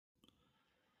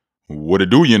What it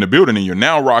do, you in the building, and you're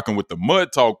now rocking with the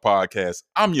Mud Talk podcast.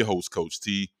 I'm your host, Coach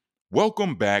T.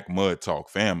 Welcome back, Mud Talk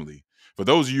family. For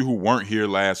those of you who weren't here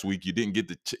last week, you didn't get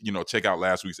to check out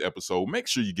last week's episode. Make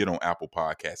sure you get on Apple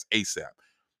Podcasts ASAP.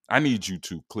 I need you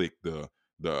to click the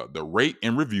rate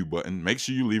and review button. Make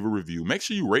sure you leave a review. Make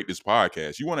sure you rate this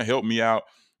podcast. You want to help me out.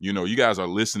 You guys are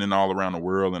listening all around the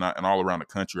world and all around the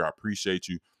country. I appreciate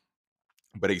you.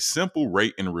 But a simple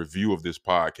rate and review of this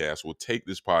podcast will take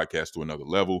this podcast to another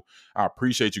level. I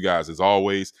appreciate you guys as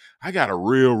always. I got a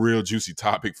real juicy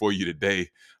topic for you today.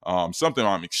 Something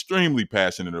I'm extremely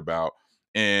passionate about.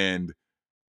 And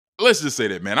let's just say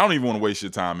that, man, I don't even want to waste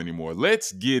your time anymore.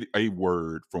 Let's get a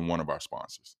word from one of our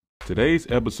sponsors. Today's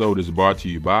episode is brought to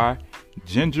you by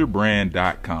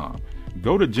gingerbrand.com.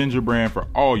 Go to Ginger Brand for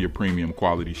all your premium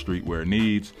quality streetwear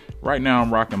needs. Right now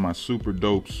I'm rocking my super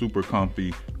dope, super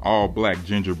comfy, all black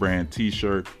Ginger Brand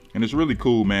t-shirt. And it's really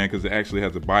cool, man, because it actually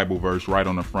has a Bible verse right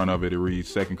on the front of it. It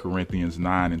reads 2 Corinthians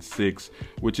 9:6,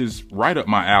 which is right up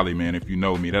my alley, man. If you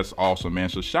know me, that's awesome, man.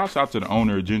 So shouts out to the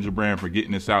owner of Ginger Brand for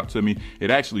getting this out to me. It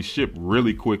actually shipped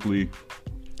really quickly.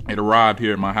 It arrived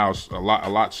here at my house a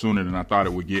lot sooner than I thought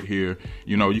it would get here.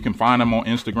 You can find them on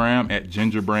Instagram at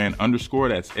gingerbrand_.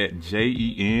 That's at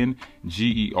JENGER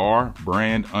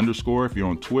brand_. If you're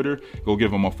on Twitter, go give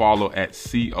them a follow at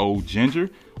COGinger.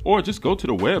 Or just go to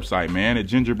the website, man, at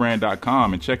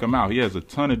gingerbrand.com and check him out. He has a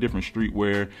ton of different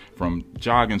streetwear, from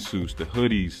jogging suits to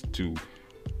hoodies to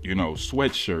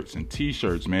sweatshirts and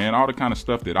t-shirts, man, all the kind of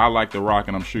stuff that I like to rock,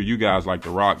 and I'm sure you guys like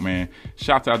to rock, man.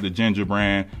 Shouts out to Ginger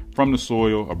Brand, from the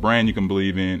soil, a brand you can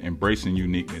believe in, embracing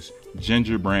uniqueness.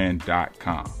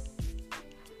 Gingerbrand.com.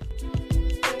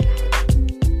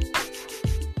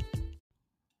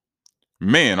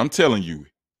 Man, I'm telling you,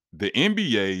 the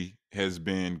NBA has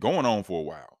been going on for a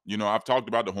while. I've talked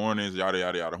about the Hornets, yada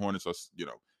yada yada. Hornets are,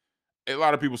 a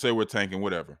lot of people say we're tanking,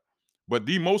 whatever. But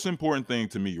the most important thing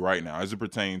to me right now, as it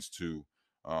pertains to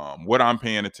what I'm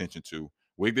paying attention to,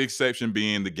 with the exception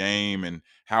being the game and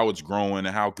how it's growing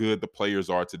and how good the players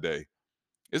are today,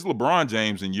 is LeBron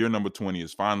James in year number 20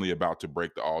 is finally about to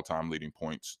break the all-time leading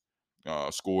points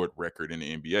scored record in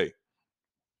the NBA.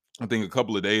 I think a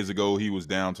couple of days ago, he was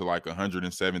down to like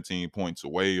 117 points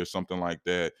away or something like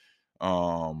that.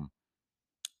 Um,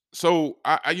 so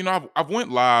I've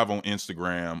went live on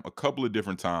Instagram a couple of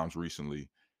different times recently.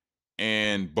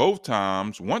 And both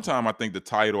times, one time I think the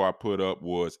title I put up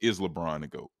was, "Is LeBron the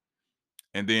GOAT?"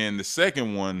 And then the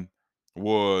second one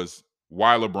was,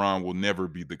 "Why LeBron will never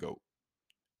be the GOAT."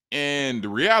 And the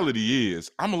reality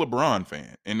is, I'm a LeBron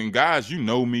fan. And then, guys, you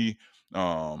know me.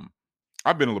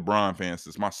 I've been a LeBron fan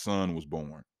since my son was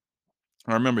born.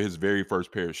 I remember his very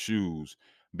first pair of shoes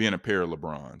being a pair of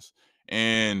LeBrons.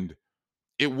 And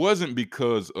it wasn't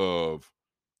because of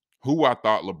who I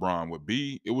thought LeBron would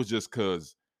be. It was just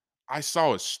because I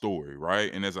saw his story,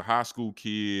 right? And as a high school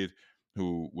kid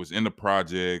who was in the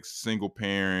projects, single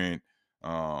parent,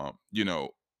 um, you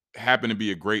know, happened to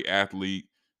be a great athlete,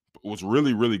 was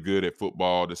really good at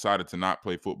football, decided to not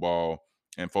play football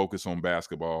and focus on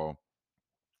basketball,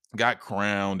 got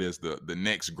crowned as the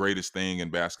next greatest thing in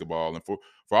basketball. And for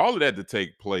all of that to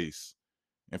take place,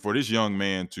 and for this young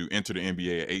man to enter the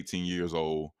NBA at 18 years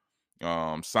old,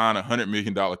 sign $100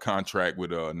 million contract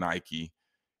with Nike,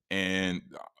 and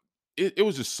it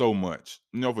was just so much.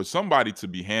 For somebody to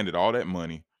be handed all that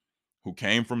money, who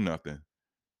came from nothing,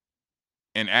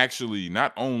 and actually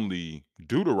not only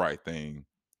do the right thing,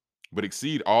 but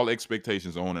exceed all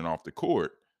expectations on and off the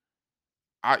court.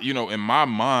 In my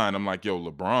mind, I'm like, yo,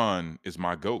 LeBron is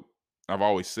my GOAT. I've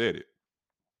always said it.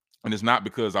 And it's not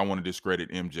because I want to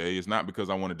discredit MJ. It's not because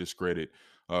I want to discredit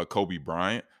Kobe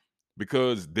Bryant,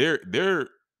 because they're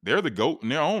the GOAT in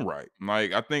their own right.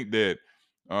 Like, I think that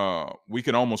we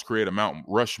can almost create a Mount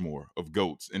Rushmore of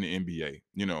GOATs in the NBA,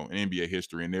 in NBA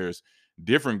history. And there's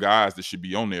different guys that should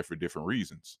be on there for different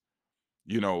reasons.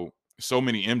 So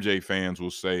many MJ fans will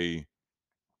say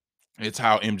it's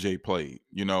how MJ played.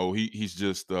 He's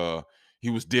just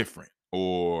he was different,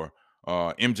 or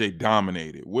MJ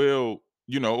dominated. Well,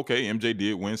 okay, MJ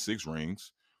did win 6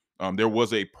 rings. There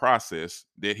was a process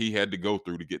that he had to go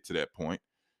through to get to that point,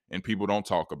 and people don't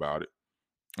talk about it.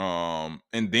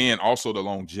 And then also the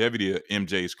longevity of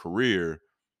MJ's career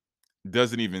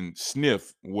doesn't even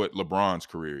sniff what LeBron's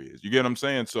career is. You get what I'm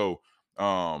saying? So,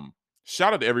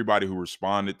 shout out to everybody who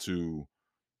responded to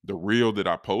the reel that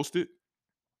I posted.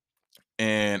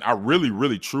 And I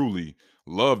really truly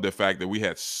love the fact that we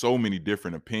had so many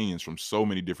different opinions from so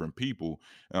many different people,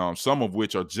 some of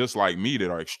which are just like me, that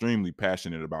are extremely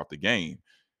passionate about the game.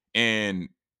 And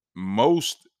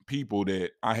most people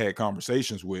that I had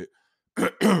conversations with,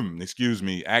 excuse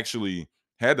me, actually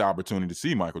had the opportunity to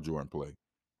see Michael Jordan play.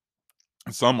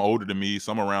 Some older than me,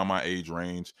 some around my age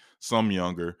range, some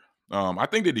younger. I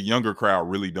think that the younger crowd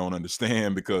really don't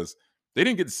understand because they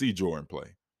didn't get to see Jordan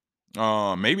play.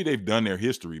 Maybe they've done their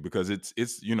history because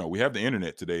we have the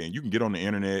internet today, and you can get on the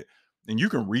internet and you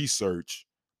can research.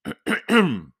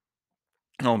 I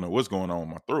don't know what's going on with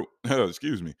my throat.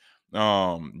 Excuse me.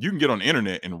 You can get on the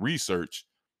internet and research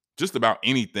just about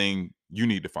anything you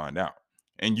need to find out,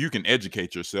 and you can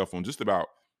educate yourself on just about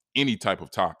any type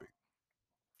of topic.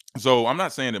 So I'm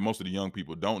not saying that most of the young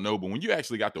people don't know, but when you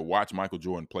actually got to watch Michael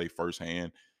Jordan play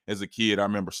firsthand as a kid, I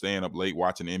remember staying up late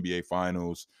watching the NBA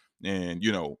finals and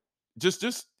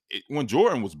when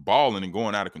Jordan was balling and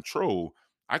going out of control,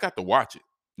 I got to watch it,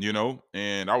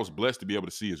 and I was blessed to be able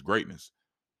to see his greatness.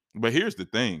 But here's the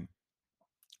thing.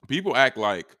 People act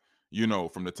like,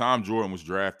 from the time Jordan was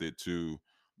drafted to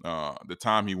the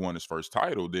time he won his first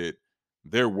title that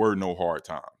there were no hard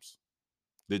times,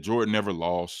 that Jordan never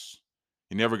lost.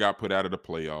 He never got put out of the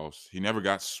playoffs. He never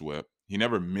got swept. He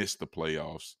never missed the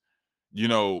playoffs. You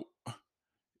know,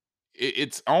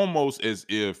 it's almost as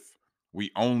if we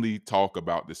only talk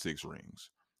about the six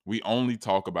rings. We only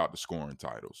talk about the scoring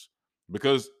titles.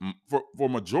 Because for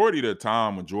majority of the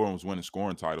time when Jordan was winning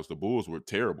scoring titles, the Bulls were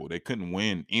terrible. They couldn't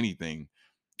win anything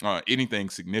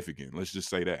significant. Let's just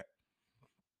say that.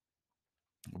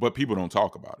 But people don't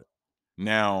talk about it.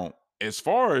 Now, as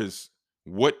far as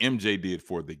what MJ did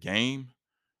for the game,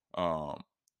 um,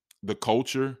 the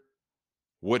culture,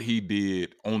 what he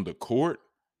did on the court,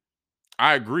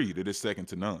 I agree that it's second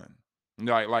to none.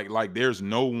 Like there's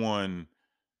no one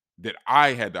that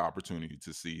I had the opportunity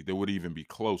to see that would even be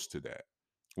close to that,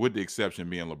 with the exception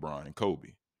being LeBron and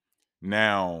Kobe.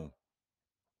 Now,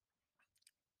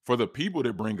 for the people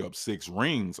that bring up six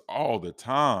rings all the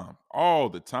time,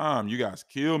 you guys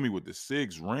kill me with the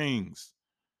six rings.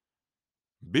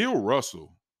 Bill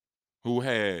Russell, who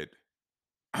had,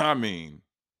 I mean,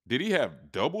 did he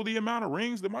have double the amount of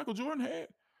rings that Michael Jordan had?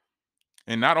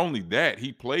 And not only that,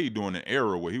 he played during an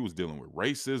era where he was dealing with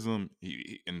racism.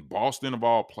 In Boston, of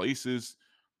all places.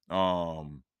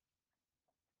 Um,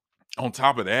 on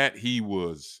top of that, he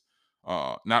was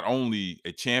not only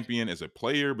a champion as a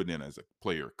player, but then as a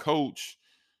player coach.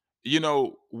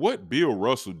 What Bill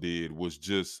Russell did was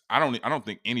just I don't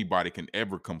think anybody can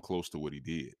ever come close to what he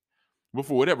did. But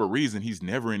for whatever reason, he's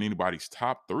never in anybody's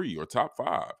top 3 or top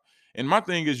 5. And my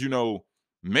thing is,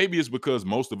 maybe it's because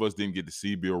most of us didn't get to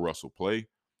see Bill Russell play.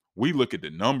 We look at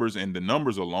the numbers, and the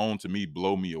numbers alone to me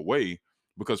blow me away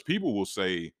because people will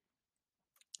say,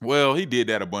 well, he did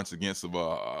that a bunch against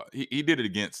he did it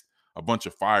against a bunch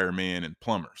of firemen and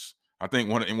plumbers. I think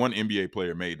one NBA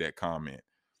player made that comment.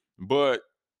 But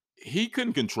he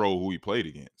couldn't control who he played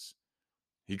against.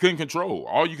 He couldn't control.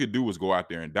 All you could do was go out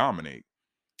there and dominate.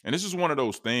 And this is one of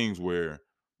those things where,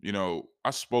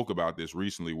 I spoke about this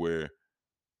recently where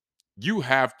you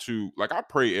have to, like, I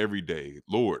pray every day,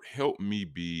 Lord, help me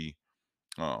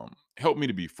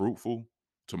to be fruitful,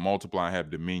 to multiply and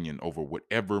have dominion over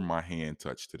whatever my hand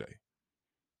touched today.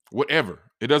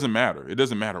 Whatever. It doesn't matter. It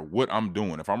doesn't matter what I'm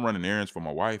doing. If I'm running errands for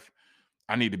my wife,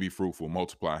 I need to be fruitful,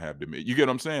 multiply, and have dominion. You get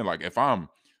what I'm saying? Like if I'm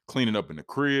cleaning up in the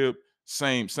crib,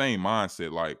 same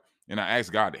mindset. Like, and I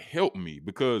ask God to help me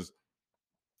because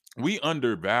we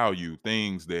undervalue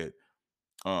things that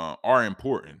are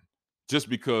important just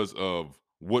because of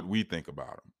what we think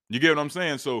about them. You get what I'm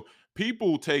saying? So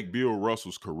people take Bill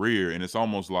Russell's career, and it's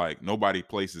almost like nobody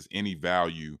places any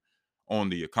value on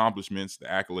the accomplishments, the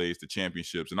accolades, the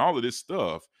championships, and all of this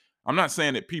stuff. I'm not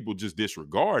saying that people just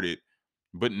disregard it,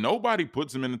 but nobody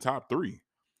puts him in the top 3.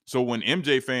 So when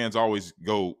MJ fans always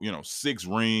go, six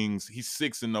rings, he's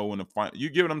 6-0 in the final. You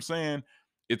get what I'm saying?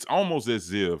 It's almost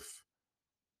as if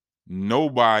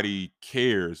nobody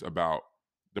cares about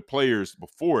the players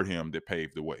before him that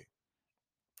paved the way.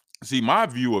 See, my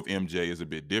view of MJ is a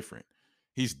bit different.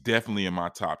 He's definitely in my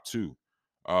top 2.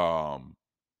 Um,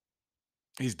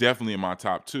 he's definitely in my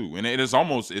top 2. And it is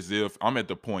almost as if I'm at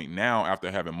the point now after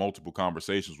having multiple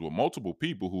conversations with multiple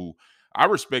people who I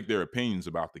respect their opinions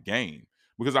about the game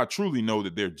because I truly know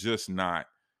that they're just not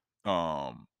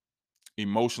um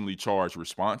emotionally charged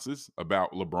responses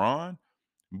about LeBron,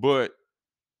 but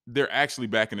they're actually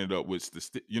backing it up with the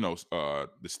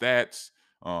stats,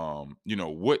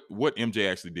 what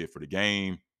MJ actually did for the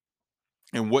game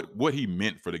and what he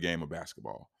meant for the game of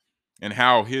basketball and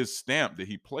how his stamp that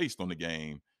he placed on the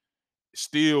game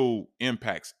still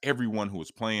impacts everyone who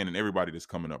is playing and everybody that's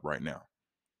coming up right now.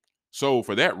 So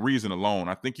for that reason alone,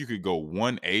 I think you could go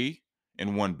 1A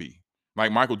and 1B.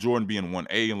 Like Michael Jordan being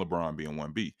 1A and LeBron being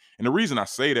 1B. And the reason I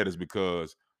say that is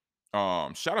because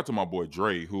shout out to my boy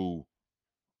Dre, who,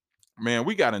 man,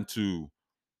 we got into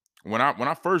when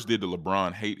I first did the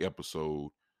LeBron hate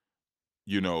episode,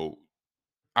 you know,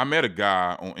 I met a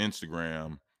guy on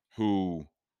Instagram who,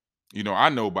 I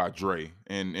know by Dre,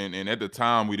 and at the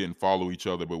time we didn't follow each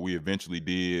other, but we eventually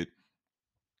did.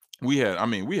 We had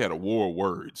a war of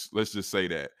words. Let's just say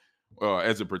that,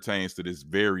 as it pertains to this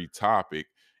very topic,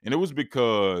 and it was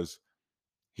because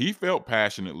he felt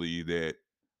passionately that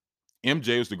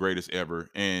MJ was the greatest ever,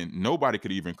 and nobody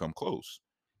could even come close.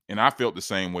 And I felt the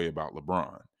same way about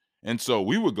LeBron. And so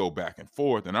we would go back and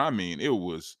forth. And I mean, it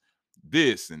was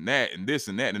this and that and this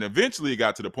and that. And eventually it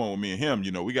got to the point where me and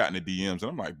him, we got in the DMs,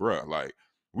 and I'm like, bruh, like,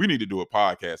 we need to do a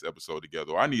podcast episode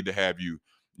together. I need to have you,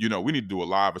 we need to do a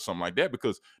live or something like that,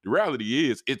 because the reality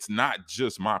is it's not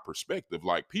just my perspective.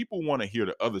 Like, people want to hear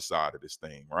the other side of this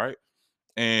thing, right?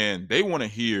 And they want to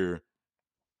hear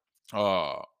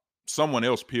uh someone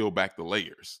else peel back the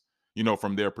layers,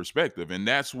 from their perspective. And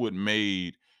that's what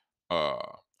made uh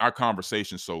our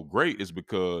conversation so great, is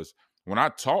because when I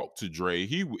talked to Dre,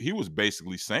 he was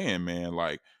basically saying, man,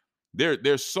 like,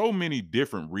 there's so many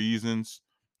different reasons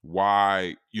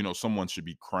why, someone should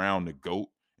be crowned the GOAT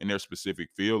in their specific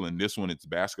field, and this one, it's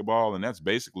basketball. And that's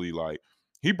basically, like,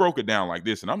 he broke it down like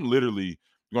this, and I'm literally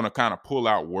going to kind of pull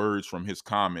out words from his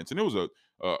comments. And it was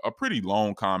a pretty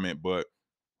long comment, but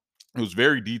it was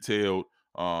very detailed,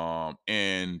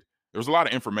 and there was a lot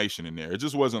of information in there. It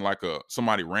just wasn't like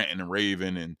somebody ranting and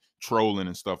raving and trolling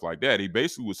and stuff like that. He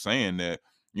basically was saying that,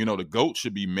 the GOAT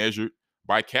should be measured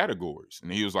by categories.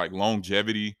 And he was like,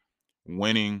 longevity,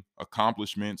 winning,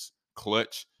 accomplishments,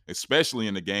 clutch, especially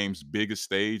in the game's biggest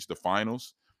stage, the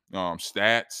finals,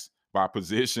 stats by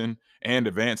position, and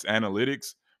advanced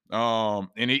analytics.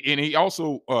 And he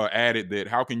also added that,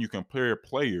 how can you compare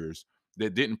players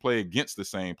that didn't play against the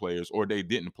same players, or they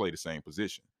didn't play the same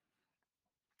position?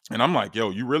 And I'm like,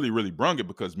 yo, you really, really brung it,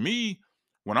 because me,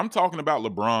 when I'm talking about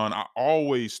LeBron, I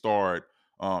always start,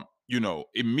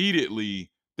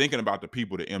 immediately thinking about the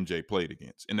people that MJ played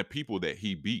against and the people that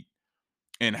he beat.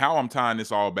 And how I'm tying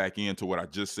this all back into what I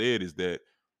just said is that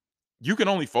you can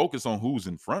only focus on who's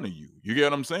in front of you. You get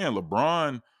what I'm saying?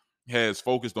 LeBron has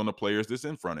focused on the players that's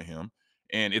in front of him.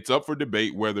 And it's up for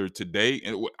debate whether today,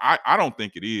 and I don't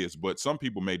think it is, but some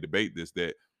people may debate this,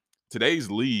 that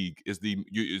today's league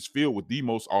is filled with the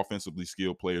most offensively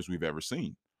skilled players we've ever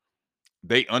seen.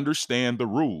 They understand the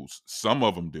rules. Some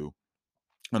of them do.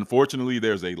 Unfortunately,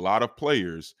 there's a lot of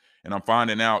players, and I'm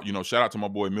finding out, shout out to my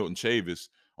boy Milton Chavis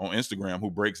on Instagram,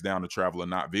 who breaks down the Travel or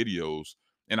Not videos.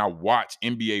 And I watch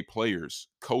NBA players,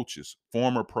 coaches,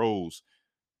 former pros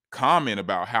comment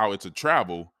about how it's a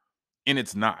travel, and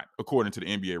it's not, according to the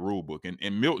NBA rule book.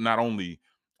 And Milton not only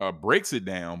breaks it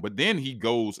down, but then he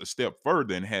goes a step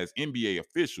further and has NBA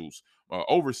officials,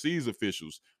 overseas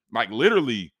officials, like,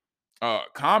 literally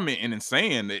commenting and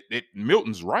saying that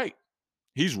Milton's right.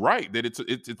 He's right that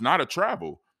it's not a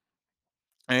travel.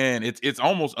 And it's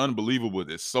almost unbelievable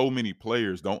that so many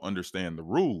players don't understand the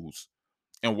rules.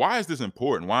 And why is this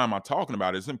important? Why am I talking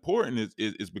about it? It's important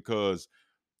is because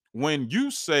when you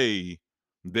say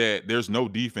that there's no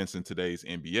defense in today's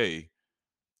NBA,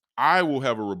 I will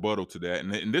have a rebuttal to that.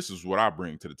 And this is what I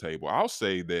bring to the table. I'll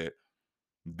say that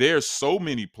there's so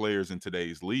many players in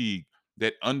today's league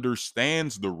that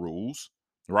understands the rules,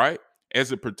 right?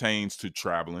 As it pertains to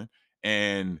traveling.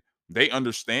 And they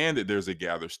understand that there's a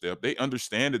gather step. They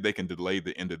understand that they can delay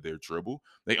the end of their dribble.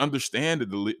 They understand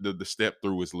that the step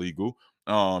through is legal.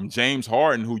 James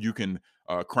Harden, who you can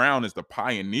crown as the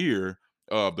pioneer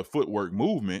of the footwork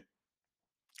movement,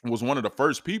 was one of the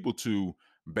first people to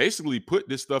basically put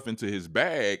this stuff into his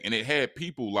bag. And it had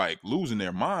people like losing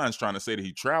their minds, trying to say that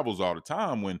he travels all the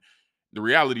time, when the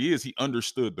reality is he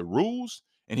understood the rules,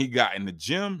 and he got in the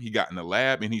gym, he got in the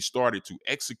lab, and he started to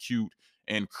execute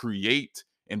and create.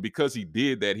 And because he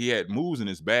did that, he had moves in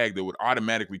his bag that would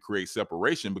automatically create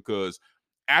separation, because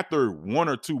after one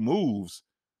or two moves,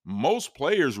 most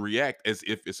players react as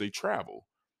if it's a travel.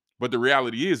 But the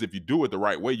reality is, if you do it the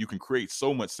right way, you can create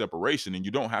so much separation, and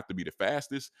you don't have to be the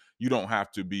fastest. You don't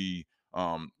have to be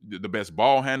the best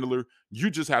ball handler. You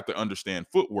just have to understand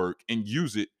footwork and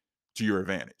use it to your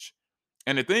advantage.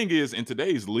 And the thing is, in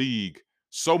today's league,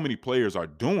 so many players are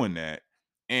doing that,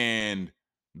 and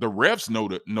the refs know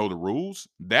the rules.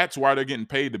 That's why they're getting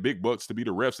paid the big bucks to be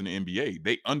the refs in the NBA.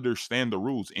 They understand the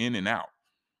rules in and out.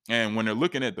 And when they're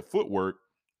looking at the footwork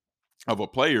of a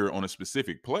player on a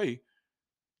specific play,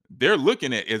 they're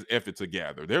looking at as if it's a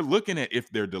gather. They're looking at if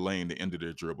they're delaying the end of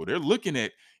their dribble. They're looking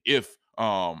at if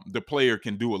the player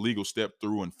can do a legal step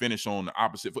through and finish on the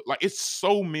opposite foot. Like, it's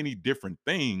so many different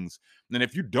things. And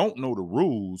if you don't know the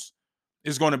rules,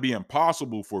 it's going to be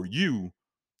impossible for you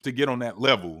to get on that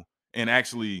level and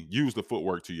actually use the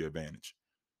footwork to your advantage.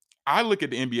 I look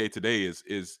at the NBA today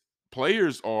is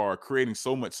players are creating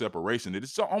so much separation that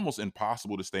it's almost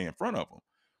impossible to stay in front of them.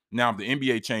 Now, if the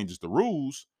NBA changes the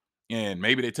rules and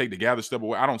maybe they take the gather step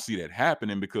away, I don't see that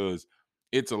happening because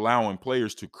it's allowing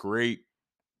players to create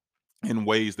in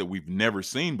ways that we've never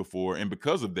seen before. And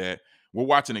because of that, we're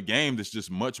watching a game that's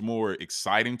just much more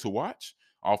exciting to watch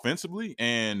offensively.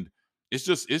 And it's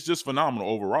just phenomenal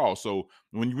overall. So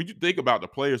when you think about the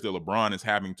players that LeBron is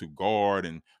having to guard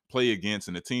and play against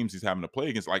and the teams he's having to play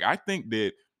against, like I think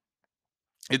that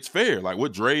it's fair. Like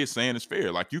what Dre is saying is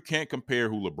fair. Like you can't compare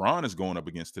who LeBron is going up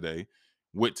against today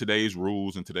with today's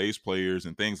rules and today's players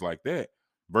and things like that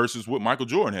versus what Michael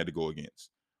Jordan had to go against.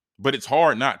 But it's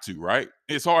hard not to, right?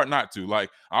 It's hard not to. Like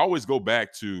I always go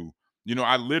back to,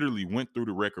 I literally went through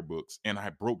the record books and I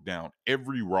broke down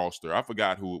every roster. I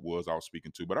forgot who it was I was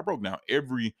speaking to, but I broke down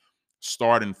every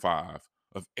starting five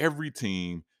of every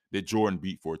team that Jordan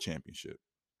beat for a championship.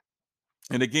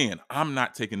 And again, I'm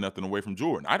not taking nothing away from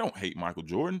Jordan. I don't hate Michael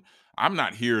Jordan. I'm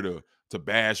not here to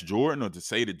bash Jordan or to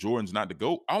say that Jordan's not the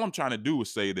GOAT. All I'm trying to do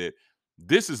is say that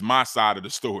this is my side of the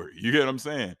story. You get what I'm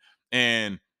saying?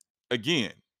 And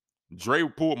again, Dre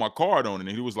pulled my card on it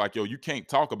and he was like, yo, you can't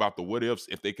talk about the what ifs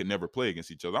if they could never play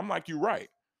against each other. I'm like, you're right.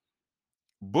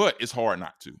 But it's hard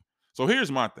not to. So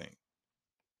here's my thing.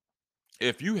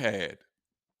 If you had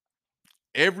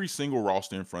every single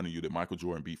roster in front of you that Michael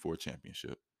Jordan beat for a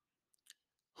championship,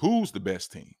 who's the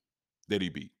best team that he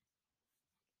beat?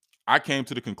 I came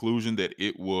to the conclusion that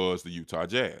it was the Utah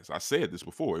Jazz. I said this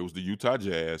before. It was the Utah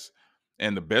Jazz,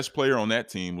 and the best player on that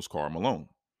team was Karl Malone.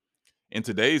 In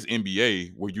today's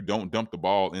NBA, where you don't dump the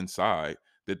ball inside,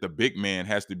 that the big man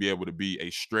has to be able to be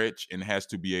a stretch and has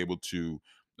to be able to,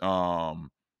 um,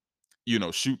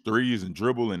 shoot threes and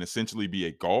dribble and essentially be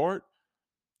a guard.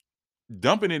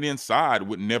 Dumping it inside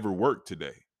would never work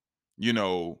today. You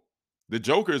know, the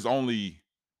Joker is only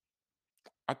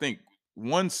I think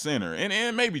one center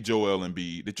and maybe Joel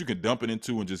Embiid that you can dump it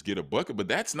into and just get a bucket, but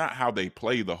that's not how they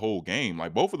play the whole game.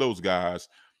 Like both of those guys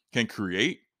can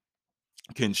create,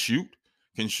 can shoot,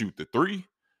 can shoot the three.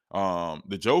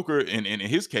 The Joker, in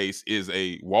his case, is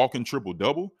a walking triple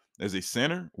double as a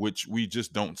center, which we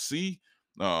just don't see.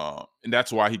 And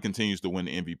that's why he continues to win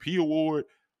the MVP award.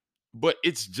 But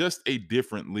it's just a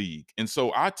different league. And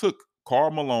so I took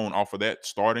Karl Malone off of that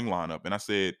starting lineup and I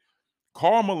said,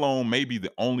 Karl Malone may be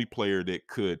the only player that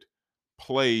could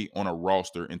play on a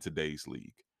roster in today's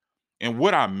league. And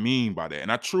what I mean by that,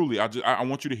 and I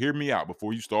want you to hear me out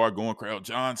before you start going crazy.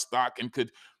 John Stockton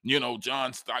could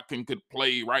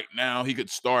play right now. He could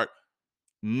start.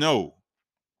 No,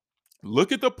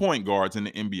 look at the point guards in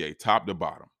the NBA, top to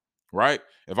bottom. Right?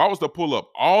 If I was to pull up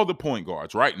all the point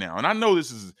guards right now, and I know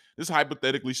this is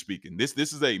hypothetically speaking, this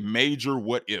is a major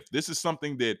what if. This is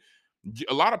something that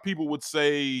a lot of people would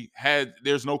say had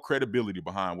there's no credibility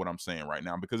behind what I'm saying right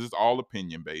now because it's all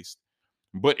opinion based.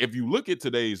 But if you look at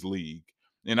today's league,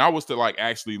 and I was to like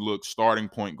actually look starting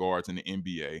point guards in the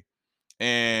NBA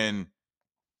and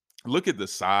look at the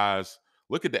size,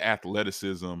 look at the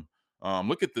athleticism,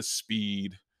 look at the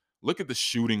speed, look at the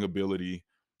shooting ability,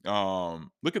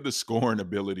 look at the scoring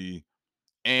ability,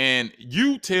 and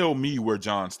you tell me where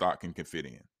John Stockton can fit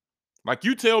in. Like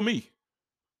you tell me.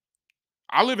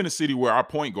 I live in a city where our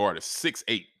point guard is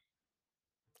 6'8"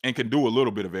 and can do a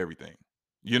little bit of everything.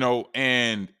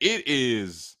 And it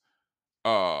is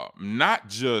not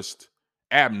just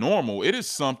abnormal, it is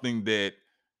something that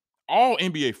all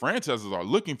NBA franchises are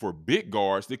looking for big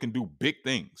guards that can do big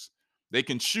things. They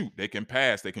can shoot, they can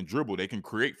pass, they can dribble, they can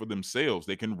create for themselves,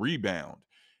 they can rebound.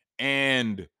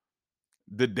 And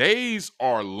the days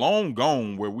are long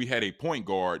gone where we had a point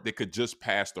guard that could just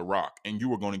pass the rock and you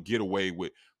were going to get away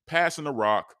with passing the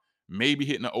rock, maybe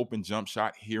hitting an open jump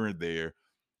shot here and there.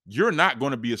 You're not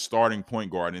going to be a starting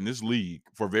point guard in this league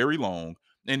for very long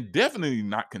and definitely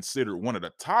not considered one of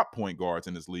the top point guards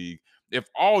in this league if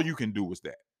all you can do is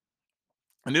that.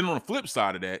 And then on the flip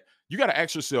side of that, you got to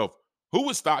ask yourself, who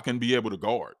would Stockton be able to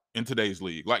guard in today's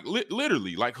league? Like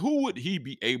literally, like who would he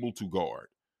be able to guard?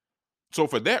 So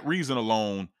for that reason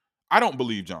alone, I don't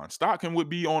believe John Stockton would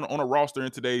be on a roster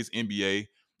in today's NBA.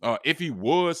 If he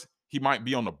was, he might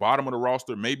be on the bottom of the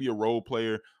roster, maybe a role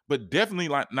player, but definitely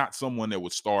like not someone that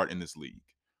would start in this league.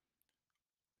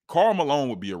 Karl Malone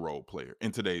would be a role player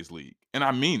in today's league, and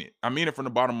I mean it. I mean it from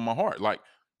the bottom of my heart. Like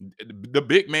the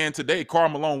big man today, Karl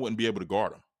Malone wouldn't be able to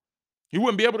guard him. He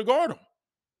wouldn't be able to guard him.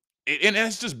 And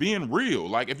that's just being real.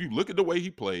 Like if you look at the way he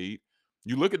played,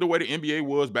 you look at the way the NBA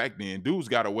was back then, dudes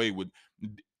got away with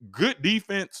good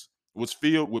defense was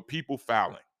filled with people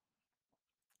fouling.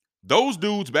 Those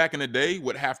dudes back in the day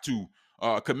would have to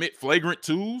commit flagrant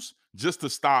twos just to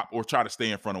stop or try to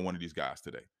stay in front of one of these guys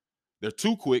today. They're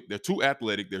too quick, they're too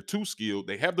athletic, they're too skilled,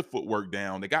 they have the footwork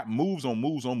down, they got moves on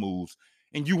moves on moves,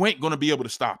 and you ain't going to be able to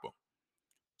stop them.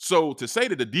 So to say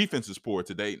that the defense is poor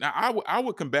today, now I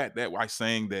would combat that by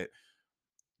saying that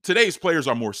today's players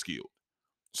are more skilled.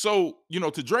 So,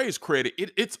 to Dre's credit,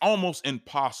 it's almost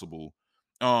impossible,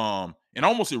 and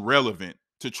almost irrelevant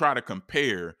to try to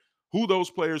compare who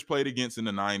those players played against in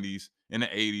the 90s and the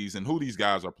 80s and who these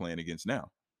guys are playing against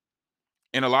now.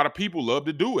 And a lot of people love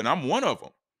to do it. And I'm one of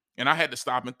them. And I had to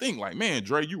stop and think, like, man,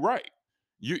 Dre, you right.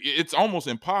 It's almost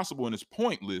impossible and it's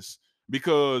pointless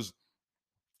because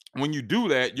when you do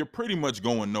that, you're pretty much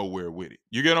going nowhere with it.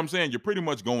 You get what I'm saying? You're pretty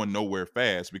much going nowhere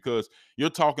fast because you're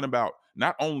talking about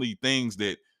not only things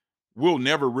that we'll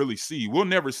never really see. We'll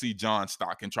never see John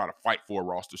Stockton try to fight for a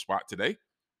roster spot today.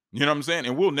 You know what I'm saying?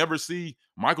 And we'll never see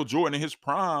Michael Jordan in his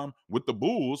prime with the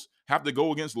Bulls have to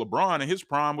go against LeBron in his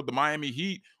prime with the Miami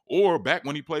Heat or back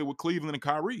when he played with Cleveland and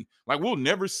Kyrie. Like, we'll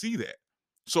never see that.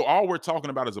 So all we're talking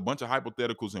about is a bunch of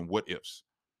hypotheticals and what ifs.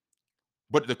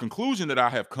 But the conclusion that I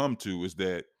have come to is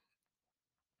that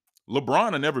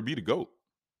LeBron will never be the GOAT.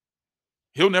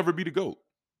 He'll never be the GOAT.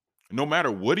 No matter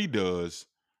what he does,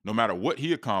 no matter what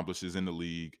he accomplishes in the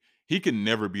league, he can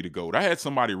never be the GOAT. I had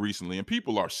somebody recently, and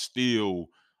people are still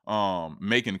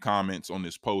making comments on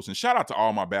this post. And shout out to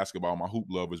all my basketball, my hoop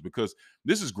lovers, because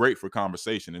this is great for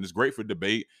conversation and it's great for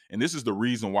debate. And this is the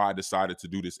reason why I decided to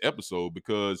do this episode,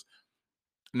 because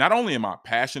not only am I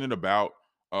passionate about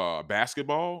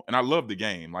basketball, and I love the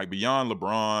game, like beyond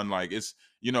LeBron, like it's,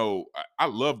 I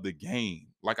love the game.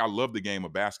 Like, I love the game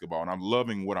of basketball, and I'm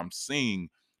loving what I'm seeing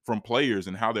from players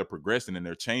and how they're progressing and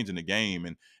they're changing the game,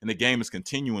 and the game is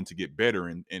continuing to get better,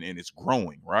 and it's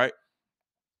growing, right?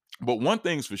 But one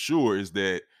thing's for sure is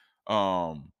that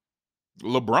um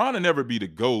LeBron will never be the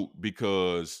GOAT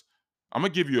because I'm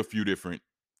gonna give you a few different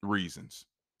reasons.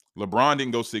 LeBron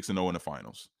didn't go 6-0 in the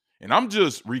finals. And I'm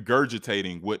just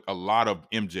regurgitating what a lot of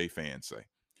MJ fans say.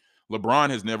 LeBron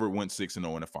has never went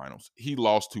 6-0 in the finals. He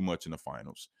lost too much in the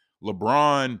finals.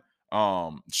 LeBron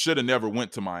should have never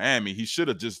went to Miami. He should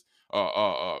have just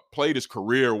played his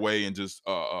career away and just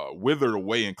withered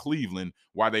away in Cleveland,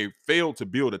 while they failed to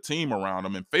build a team around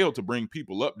him and failed to bring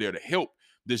people up there to help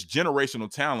this generational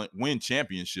talent win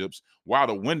championships while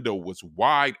the window was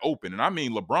wide open. And I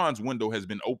mean, LeBron's window has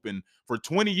been open for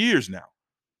 20 years now.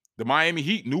 The Miami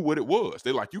Heat knew what it was.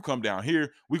 They're like, you come down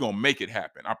here, we're gonna make it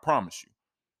happen. I promise you.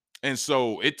 And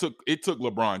so it took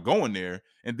LeBron going there,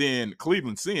 and then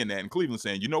Cleveland seeing that, and Cleveland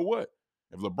saying, you know what?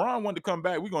 If LeBron wanted to come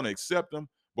back, we're gonna accept him,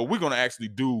 but we're gonna actually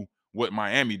do what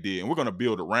Miami did, and we're gonna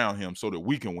build around him so that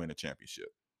we can win a championship.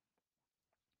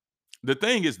 The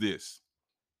thing is this: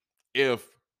 if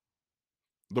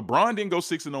LeBron didn't go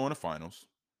 6-0 in the finals,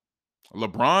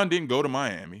 LeBron didn't go to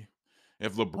Miami,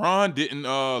 if LeBron didn't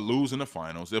lose in the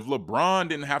finals, if LeBron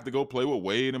didn't have to go play with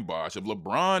Wade and Bosh, if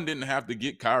LeBron didn't have to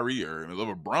get Kyrie Irving, if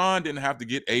LeBron didn't have to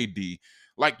get AD,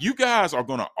 like, you guys are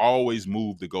gonna always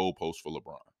move the goalpost for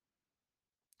LeBron.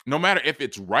 No matter if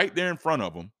it's right there in front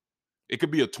of him, it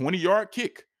could be a 20-yard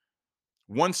kick.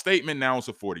 One statement, now it's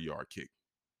a 40-yard kick.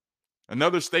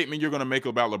 Another statement you're gonna make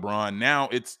about LeBron, now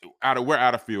it's we're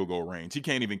out of field goal range. He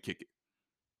can't even kick it.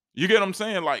 You get what I'm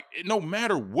saying? Like, no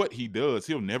matter what he does,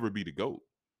 he'll never be the GOAT.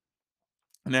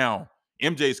 Now,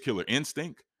 MJ's killer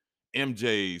instinct,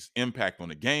 MJ's impact on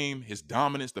the game, his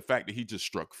dominance, the fact that he just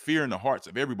struck fear in the hearts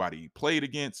of everybody he played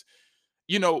against,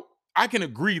 I can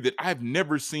agree that I've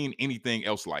never seen anything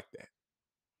else like that.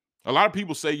 A lot of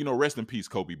people say, rest in peace,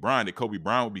 Kobe Bryant, that Kobe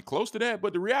Bryant would be close to that.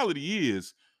 But the reality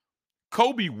is,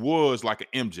 Kobe was like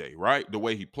an MJ, right? The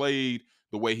way he played,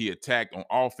 the way he attacked on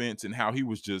offense, and how he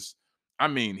was just, I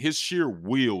mean, his sheer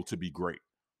will to be great.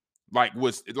 Like,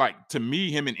 was like, to me,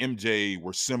 him and MJ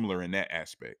were similar in that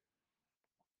aspect.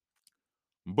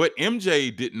 But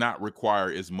MJ did not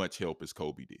require as much help as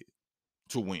Kobe did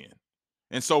to win.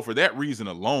 And so for that reason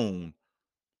alone,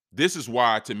 this is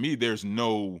why, to me, there's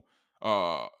no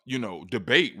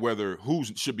debate whether who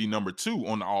should be number 2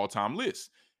 on the all-time list.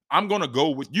 I'm going to go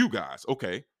with you guys.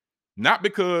 Okay. Not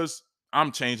because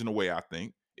I'm changing the way I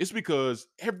think. It's because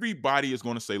everybody is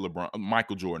going to say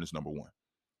Michael Jordan is number 1.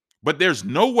 But there's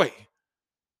no way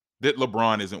that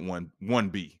LeBron isn't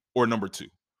 1B or number 2.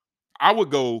 I would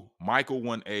go Michael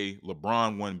 1A,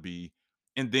 LeBron 1B,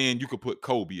 and then you could put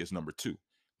Kobe as number 2.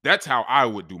 That's how I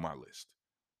would do my list.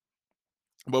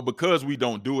 But because we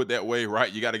don't do it that way,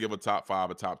 right? You got to give a top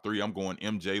 5, a top 3. I'm going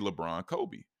MJ, LeBron,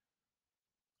 Kobe.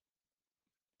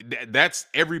 That's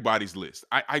everybody's list.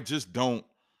 I just don't,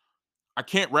 I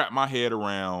can't wrap my head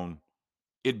around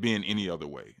it being any other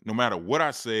way. No matter what I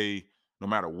say, no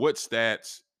matter what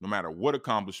stats, no matter what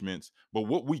accomplishments, but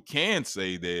what we can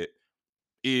say that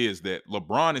is that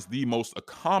LeBron is the most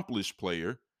accomplished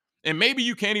player. And maybe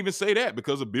you can't even say that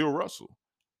because of Bill Russell.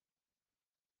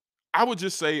 I would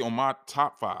just say on my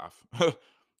top five,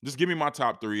 just give me my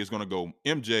top three. It's going to go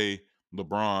MJ,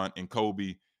 LeBron, and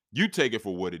Kobe. You take it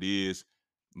for what it is.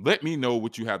 Let me know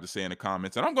what you have to say in the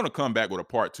comments. And I'm going to come back with a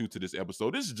part two to this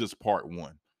episode. This is just part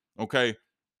one. Okay.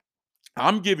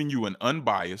 I'm giving you an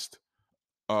unbiased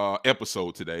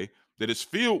episode today that is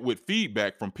filled with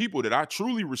feedback from people that I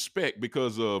truly respect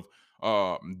because of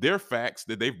their facts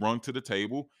that they've brought to the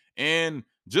table and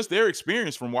just their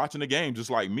experience from watching the game, just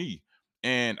like me.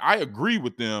 And I agree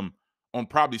with them on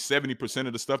probably 70%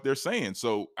 of the stuff they're saying.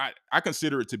 So I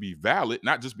consider it to be valid,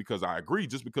 not just because I agree,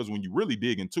 just because when you really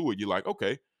dig into it, you're like,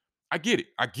 okay, I get it.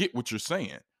 I get what you're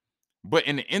saying. But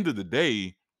in the end of the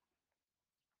day,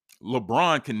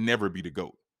 LeBron can never be the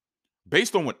GOAT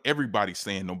based on what everybody's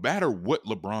saying, no matter what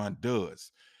LeBron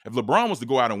does. If LeBron was to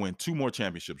go out and win two more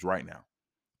championships right now,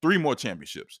 three more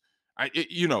championships,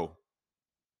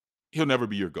 he'll never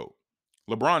be your GOAT.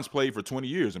 LeBron's played for 20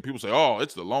 years, and people say, oh,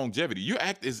 it's the longevity. You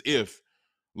act as if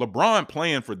LeBron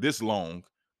playing for this long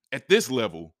at this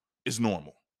level is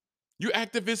normal. You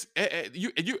activists,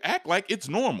 you act like it's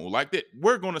normal, like that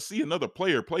we're going to see another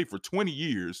player play for 20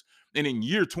 years and in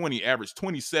year 20 average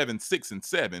 27, 6, and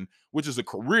 7, which is a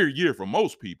career year for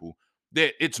most people,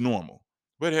 that it's normal.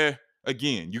 But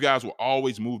again, you guys will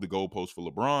always move the goalposts for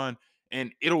LeBron,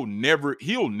 and he'll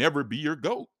never be your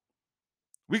GOAT.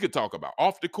 We could talk about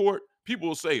off the court. People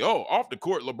will say, oh, off the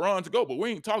court, LeBron's GOAT, but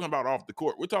we ain't talking about off the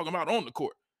court. We're talking about on the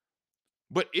court.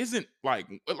 But isn't like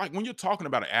when you're talking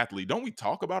about an athlete, don't we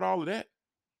talk about all of that?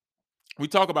 We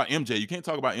talk about MJ. You can't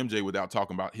talk about MJ without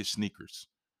talking about his sneakers.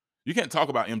 You can't talk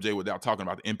about MJ without talking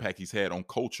about the impact he's had on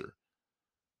culture.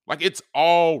 Like it's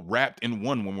all wrapped in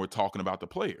one when we're talking about the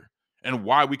player and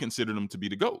why we consider them to be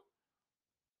the GOAT.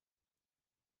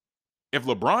 If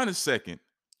LeBron is second,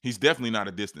 he's definitely not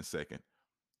a distant second.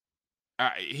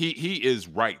 He is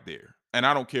right there. And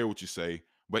I don't care what you say,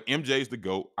 but MJ's the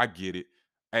GOAT. I get it.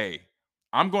 Hey,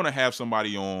 I'm gonna have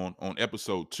somebody on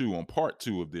episode 2, on part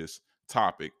 2 of this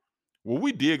topic, where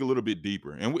we dig a little bit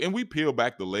deeper and we peel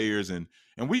back the layers and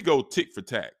we go tick for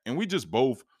tack and we just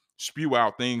both spew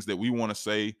out things that we want to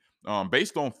say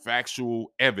based on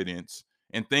factual evidence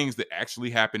and things that actually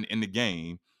happened in the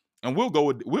game. And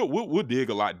we'll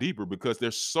dig a lot deeper because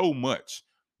there's so much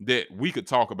that we could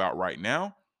talk about right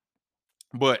now,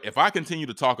 but if I continue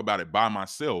to talk about it by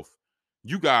myself,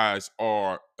 you guys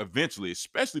are eventually,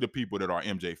 especially the people that are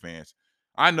MJ fans,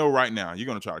 I know right now you're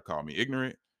going to try to call me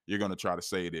ignorant. You're going to try to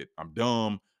say that I'm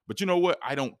dumb. But you know what?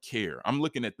 I don't care. I'm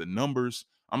looking at the numbers.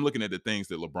 I'm looking at the things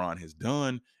that LeBron has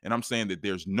done. And I'm saying that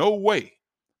there's no way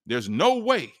that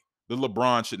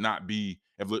LeBron should not be.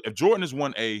 If Jordan is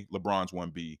 1A, LeBron's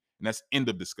 1B. And that's end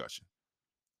of discussion.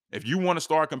 If you want to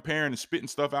start comparing and spitting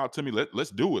stuff out to me, let's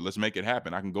do it. Let's make it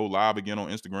happen. I can go live again on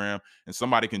Instagram and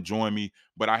somebody can join me.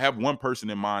 But I have one person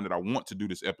in mind that I want to do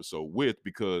this episode with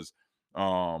because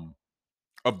um,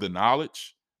 of the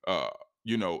knowledge, and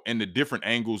the different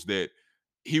angles that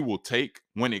he will take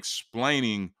when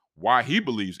explaining why he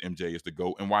believes MJ is the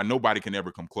GOAT and why nobody can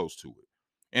ever come close to it.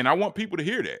 And I want people to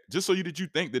hear that, just so that you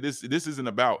think that this isn't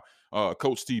about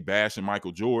Coach T bashing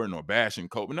Michael Jordan or bashing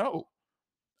Kobe. No,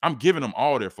 I'm giving them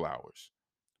all their flowers.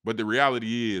 But the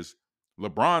reality is,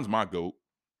 LeBron's my GOAT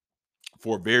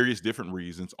for various different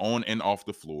reasons, on and off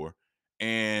the floor.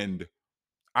 And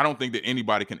I don't think that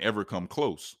anybody can ever come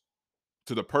close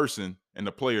to the person and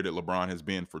the player that LeBron has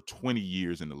been for 20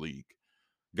 years in the league.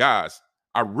 Guys,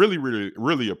 I really, really,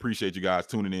 really appreciate you guys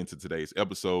tuning in to today's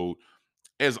episode.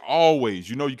 As always,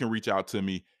 you can reach out to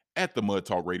me at the Mud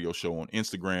Talk Radio Show on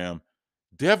Instagram.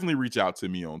 Definitely reach out to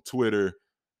me on Twitter.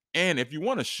 And if you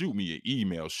want to shoot me an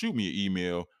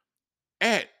email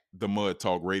at the Mud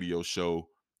Talk Radio Show,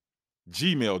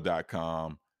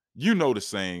 gmail.com. You know the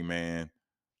saying, man.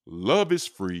 Love is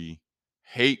free,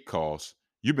 hate costs.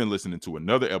 You've been listening to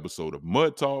another episode of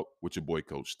Mud Talk with your boy,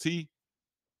 Coach T.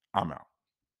 I'm out.